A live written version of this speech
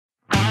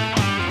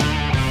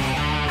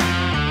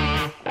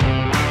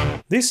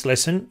This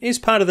lesson is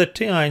part of the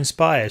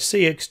TI-Nspire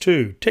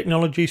CX2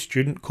 Technology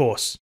Student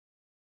course.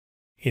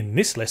 In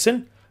this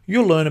lesson,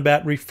 you'll learn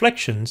about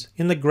reflections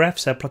in the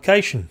Graphs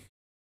application.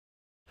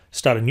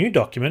 Start a new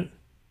document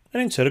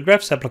and insert a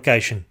Graphs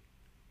application.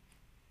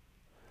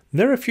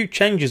 There are a few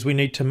changes we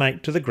need to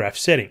make to the graph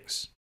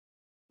settings.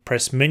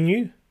 Press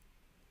Menu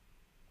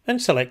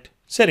and select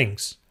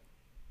Settings.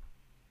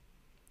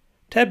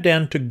 Tab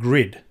down to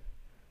Grid.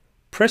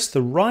 Press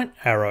the right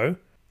arrow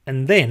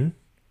and then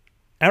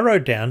arrow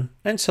down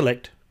and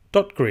select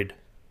Dot Grid.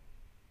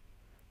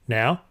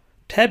 Now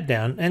tab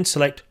down and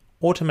select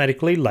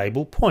Automatically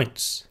Label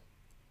Points.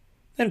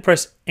 Then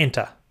press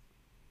Enter.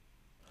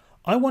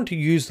 I want to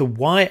use the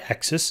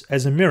Y-axis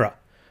as a mirror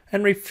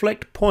and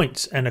reflect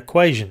points and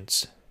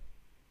equations.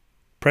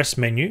 Press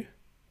Menu,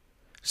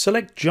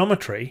 select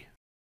Geometry,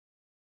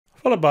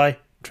 followed by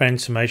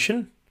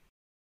Transformation,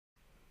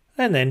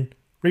 and then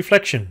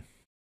Reflection.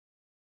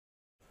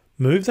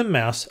 Move the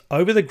mouse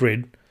over the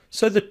grid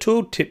so the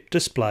tooltip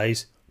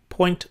displays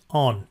Point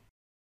On.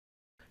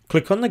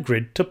 Click on the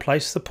grid to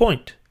place the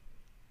point.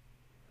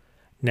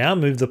 Now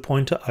move the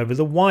pointer over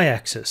the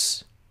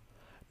Y-axis.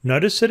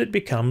 Notice that it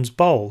becomes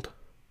bold.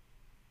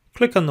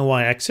 Click on the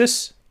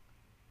Y-axis,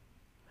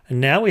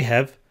 and now we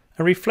have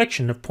a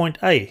reflection of point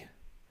A,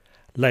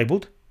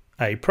 labelled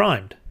A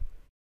primed.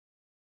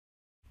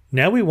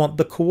 Now we want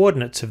the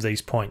coordinates of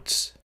these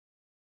points.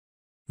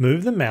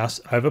 Move the mouse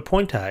over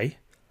point A,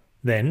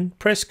 then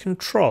press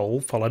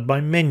Ctrl followed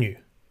by Menu.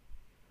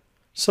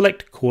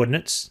 Select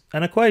Coordinates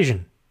and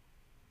Equation.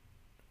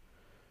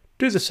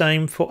 Do the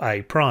same for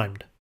A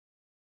primed.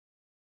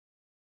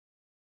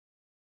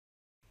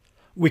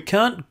 We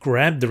can't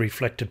grab the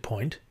reflected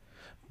point,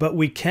 but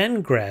we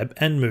can grab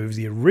and move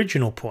the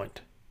original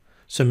point.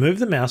 So move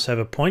the mouse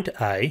over point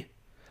A,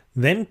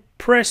 then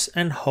press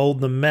and hold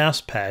the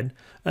mouse pad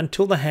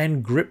until the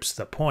hand grips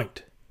the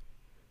point.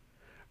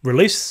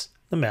 Release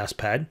the mouse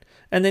pad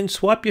and then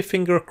swipe your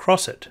finger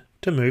across it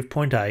to move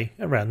point A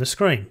around the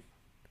screen.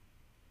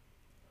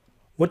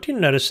 What do you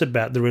notice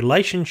about the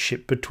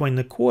relationship between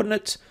the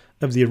coordinates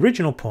of the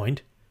original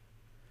point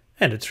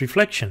and its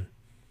reflection?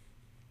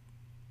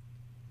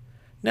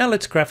 Now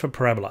let's graph a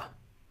parabola.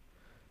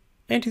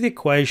 Enter the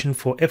equation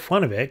for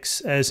f1 of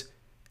x as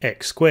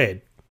x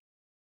squared.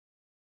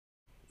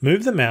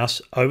 Move the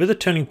mouse over the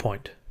turning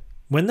point.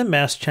 When the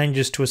mouse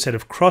changes to a set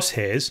of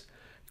crosshairs,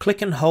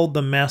 click and hold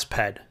the mouse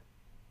pad.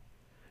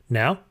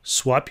 Now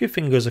swipe your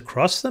fingers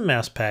across the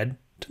mouse pad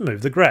to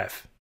move the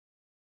graph.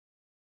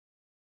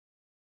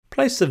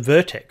 Place the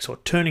vertex or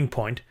turning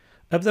point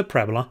of the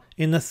parabola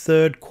in the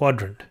third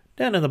quadrant,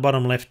 down in the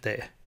bottom left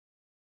there.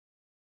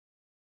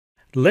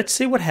 Let's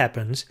see what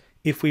happens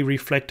if we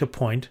reflect a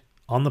point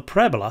on the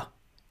parabola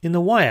in the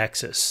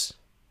y-axis.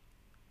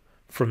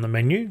 From the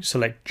menu,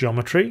 select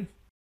Geometry,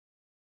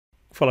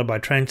 followed by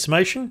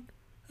Transformation,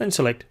 and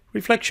select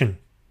Reflection.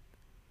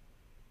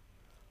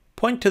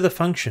 Point to the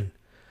function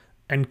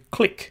and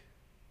click.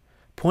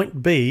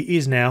 Point B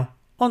is now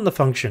on the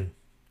function.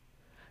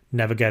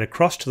 Navigate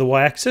across to the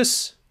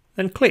y-axis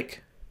and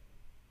click.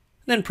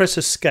 Then press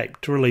Escape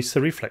to release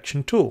the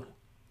reflection tool.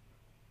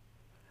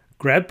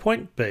 Grab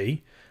point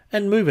B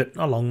and move it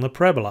along the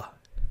parabola.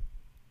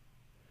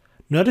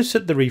 Notice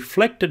that the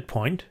reflected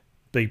point,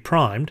 B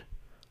primed,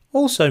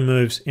 also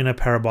moves in a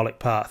parabolic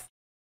path.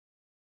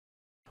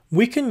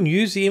 We can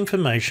use the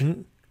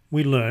information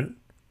we learnt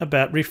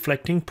about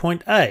reflecting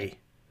point A.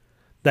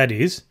 That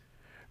is,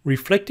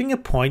 reflecting a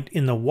point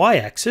in the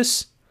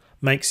y-axis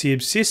makes the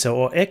abscissa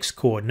or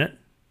x-coordinate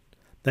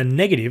the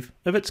negative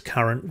of its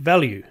current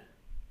value.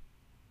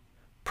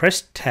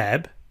 Press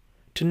Tab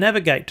to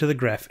navigate to the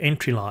graph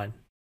entry line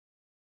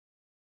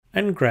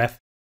and graph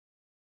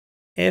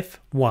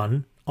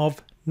f1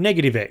 of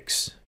negative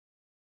x.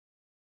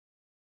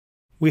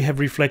 We have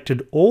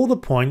reflected all the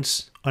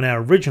points on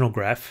our original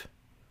graph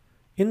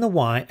in the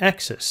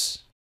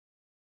y-axis.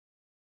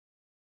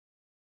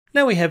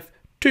 Now we have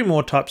two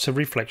more types of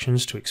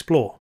reflections to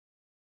explore.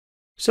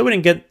 So we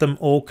don't get them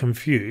all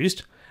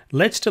confused,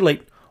 let's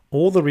delete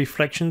all the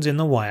reflections in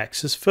the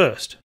y-axis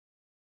first.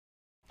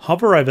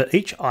 Hover over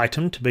each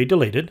item to be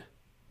deleted,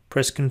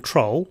 press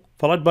Ctrl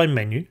followed by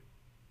Menu,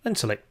 and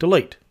select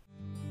Delete.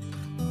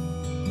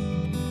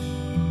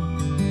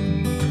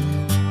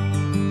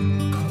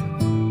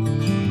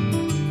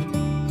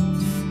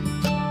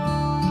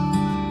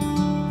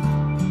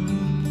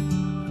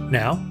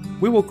 Now,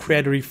 we will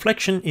create a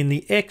reflection in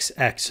the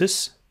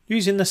x-axis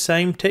using the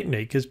same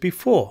technique as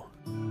before.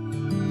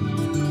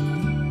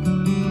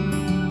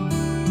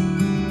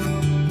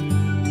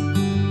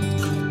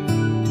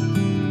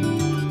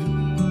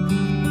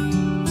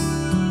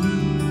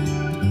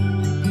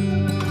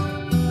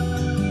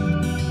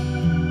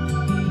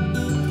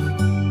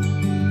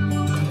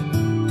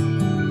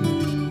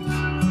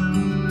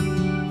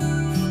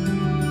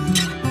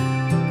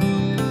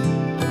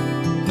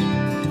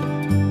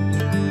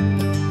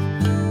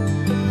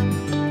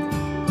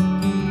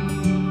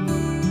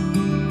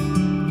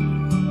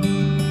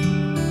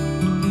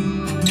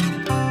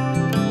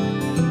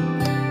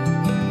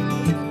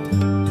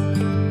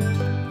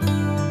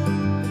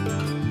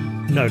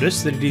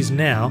 Notice that it is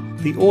now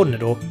the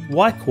ordinate or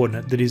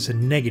y-coordinate that is a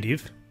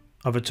negative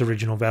of its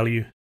original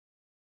value.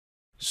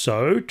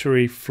 So, to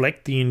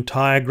reflect the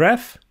entire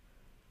graph,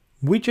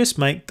 we just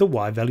make the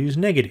y values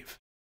negative.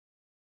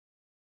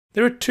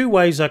 There are two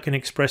ways I can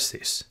express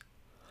this.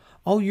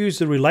 I'll use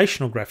the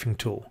relational graphing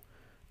tool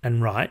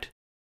and write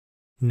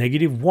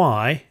negative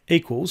y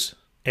equals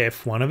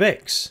f1 of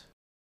x.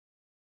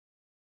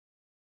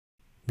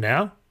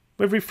 Now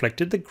we've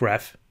reflected the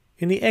graph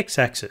in the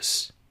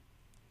x-axis.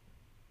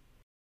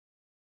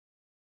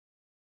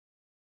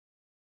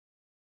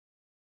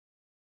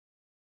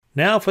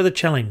 Now for the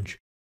challenge,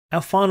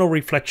 our final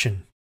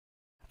reflection.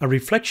 A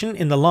reflection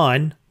in the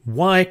line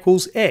y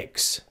equals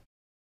x.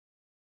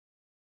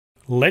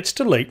 Let's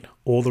delete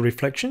all the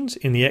reflections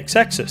in the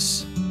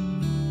x-axis.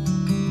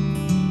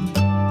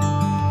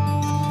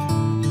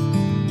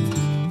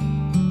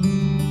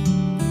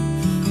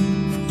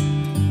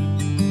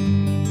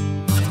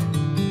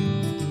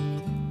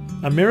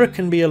 A mirror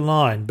can be a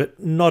line, but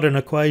not an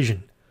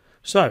equation.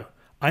 So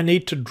I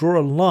need to draw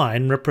a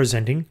line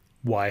representing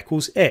y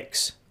equals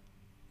x.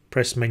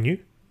 Press Menu,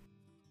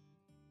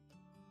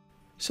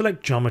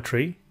 select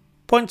Geometry,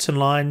 Points and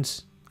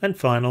Lines, and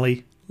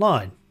finally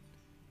Line.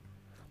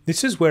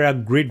 This is where our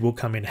grid will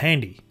come in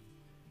handy.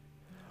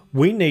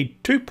 We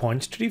need 2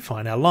 points to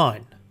define our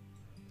line.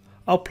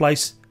 I'll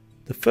place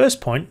the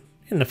first point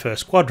in the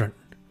first quadrant,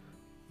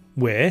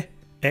 where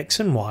x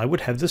and y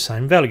would have the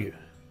same value,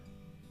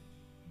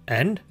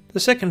 and the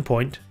second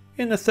point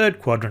in the third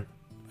quadrant,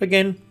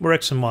 again where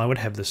x and y would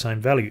have the same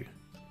value.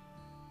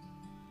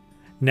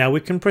 Now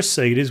we can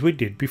proceed as we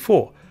did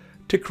before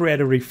to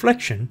create a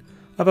reflection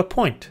of a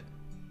point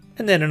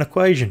and then an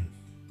equation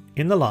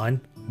in the line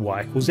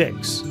y equals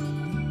x.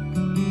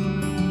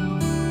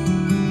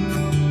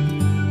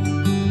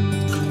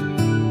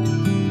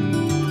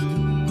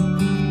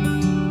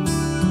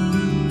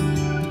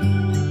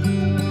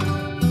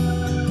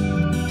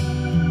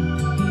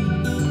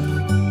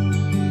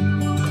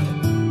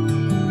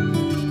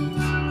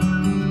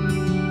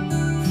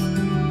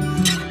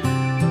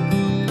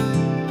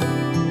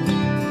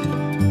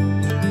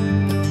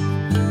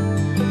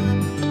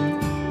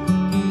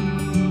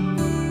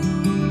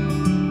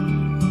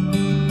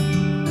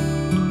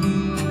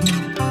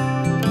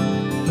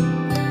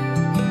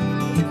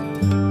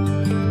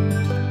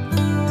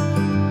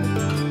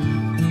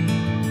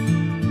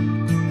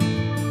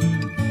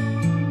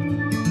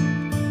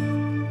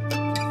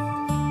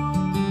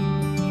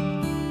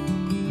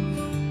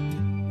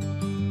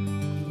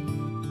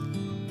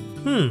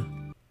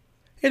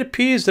 It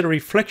appears that a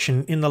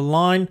reflection in the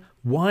line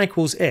y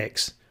equals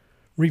x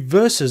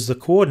reverses the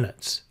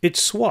coordinates. It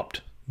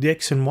swapped the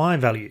x and y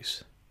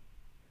values.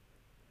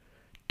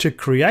 To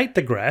create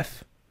the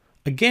graph,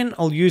 again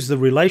I'll use the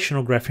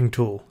relational graphing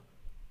tool.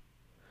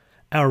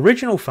 Our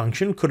original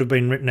function could have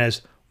been written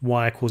as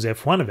y equals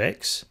f1 of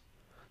x,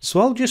 so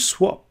I'll just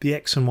swap the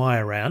x and y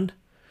around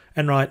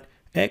and write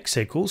x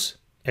equals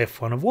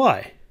f1 of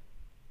y.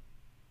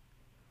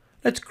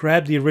 Let's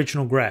grab the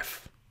original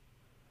graph.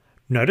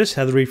 Notice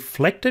how the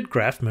reflected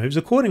graph moves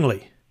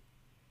accordingly.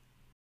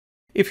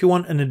 If you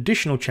want an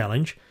additional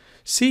challenge,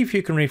 see if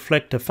you can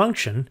reflect a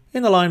function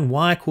in the line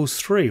y equals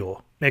 3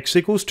 or x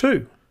equals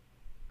 2.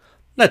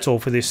 That's all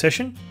for this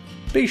session.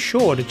 Be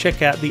sure to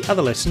check out the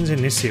other lessons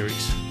in this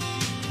series.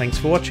 Thanks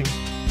for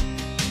watching.